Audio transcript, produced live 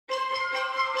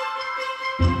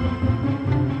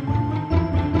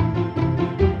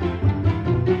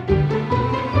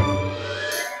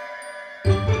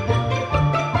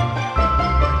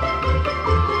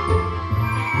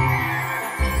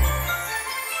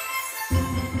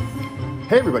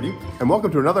Hey everybody, and welcome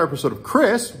to another episode of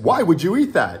Chris, Why Would You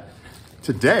Eat That?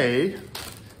 Today,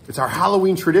 it's our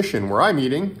Halloween tradition where I'm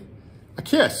eating a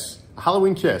kiss, a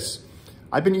Halloween kiss.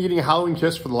 I've been eating a Halloween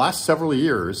kiss for the last several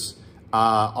years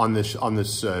on this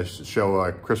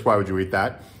show, Chris, Why Would You Eat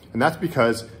That? And that's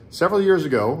because several years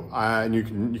ago, and you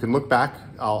can look back,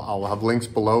 I'll have links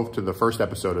below to the first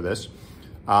episode of this,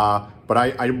 but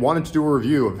I wanted to do a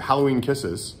review of Halloween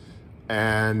kisses.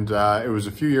 And it was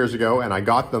a few years ago, and I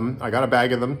got them. I got a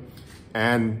bag of them,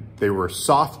 and they were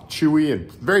soft, chewy, and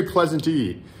very pleasant to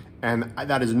eat. And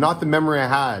that is not the memory I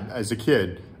had as a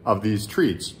kid of these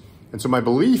treats. And so my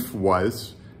belief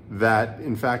was that,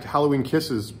 in fact, Halloween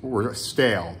kisses were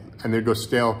stale, and they'd go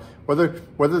stale.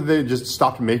 Whether they just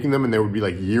stopped making them and they would be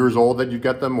like years old that you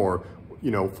get them, or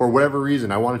for whatever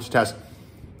reason, I wanted to test.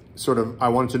 I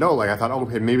wanted to know. Like I thought, oh,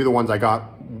 okay, maybe the ones I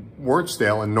got weren't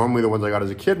stale, and normally the ones I got as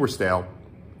a kid were stale.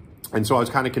 And so I was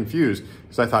kind of confused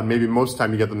because I thought maybe most of the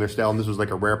time you get them, they're stale, and this was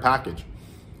like a rare package.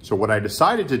 So what I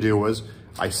decided to do was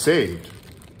I saved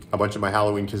a bunch of my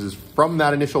Halloween kisses from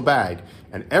that initial bag.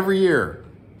 And every year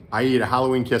I eat a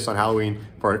Halloween kiss on Halloween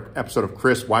for an episode of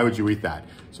Chris, Why Would You Eat That?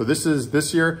 So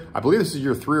this year, I believe this is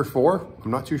year 3 or 4.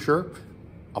 I'm not too sure.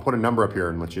 I'll put a number up here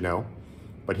and let you know.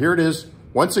 But here it is.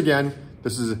 Once again,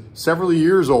 this is several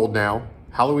years old now,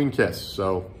 Halloween kiss.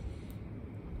 So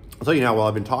I'll tell you now, while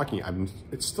I've been talking,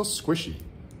 it's still squishy.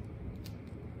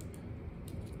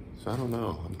 So I don't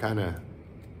know, I'm kind of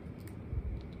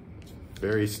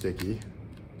very sticky.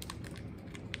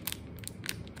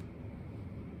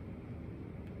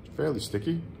 It's fairly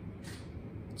sticky.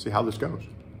 Let's see how this goes.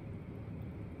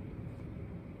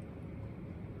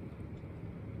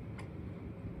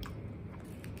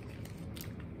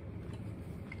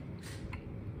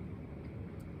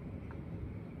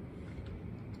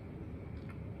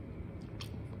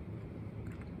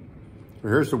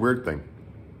 Here's the weird thing.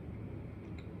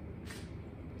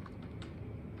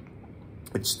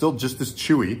 It's still just as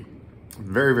chewy,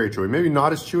 very, very chewy. Maybe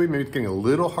not as chewy, maybe it's getting a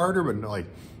little harder, but like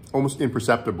almost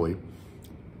imperceptibly.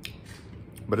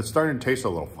 But it's starting to taste a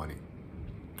little funny.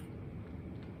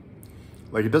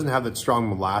 Like it doesn't have that strong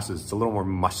molasses, it's a little more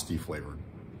musty flavored.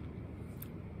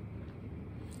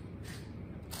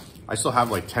 I still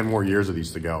have like 10 more years of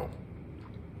these to go.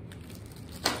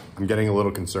 I'm getting a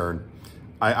little concerned.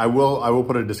 I will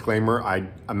put a disclaimer. I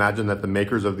imagine that the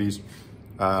makers of these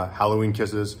Halloween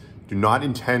kisses do not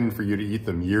intend for you to eat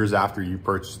them years after you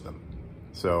purchase them.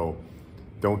 So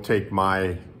don't take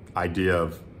my idea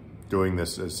of doing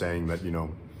this as saying that,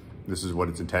 this is what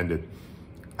it's intended.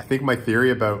 I think my theory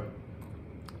about,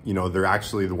 they're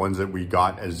actually the ones that we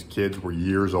got as kids were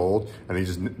years old, and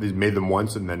they made them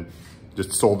once and then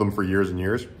just sold them for years and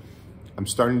years. I'm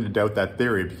starting to doubt that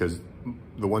theory because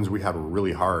the ones we have are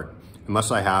really hard.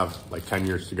 Unless I have like 10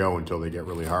 years to go until they get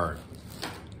really hard.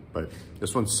 But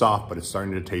this one's soft, but it's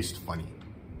starting to taste funny.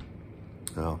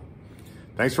 Well,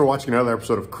 thanks for watching another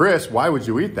episode of Chris, Why Would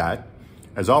You Eat That?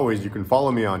 As always, you can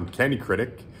follow me on Candy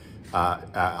Critic,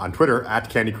 on Twitter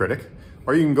 @CandyCritic,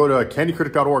 or you can go to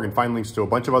candycritic.org and find links to a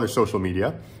bunch of other social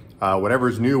media.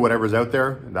 Whatever's new, whatever's out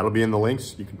there, that'll be in the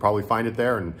links. You can probably find it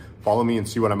there and follow me and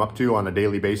see what I'm up to on a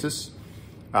daily basis.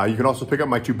 You can also pick up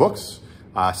my 2 books.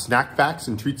 Snack Facts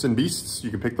and Treats and Beasts. You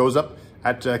can pick those up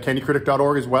at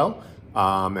candycritic.org as well.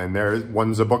 And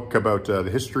one's a book about the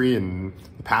history and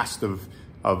the past of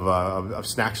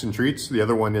snacks and treats. The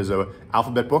other one is a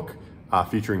alphabet book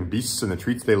featuring beasts and the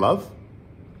treats they love.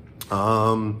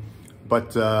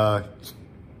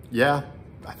 Yeah,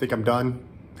 I think I'm done.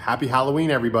 Happy Halloween,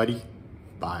 everybody.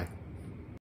 Bye.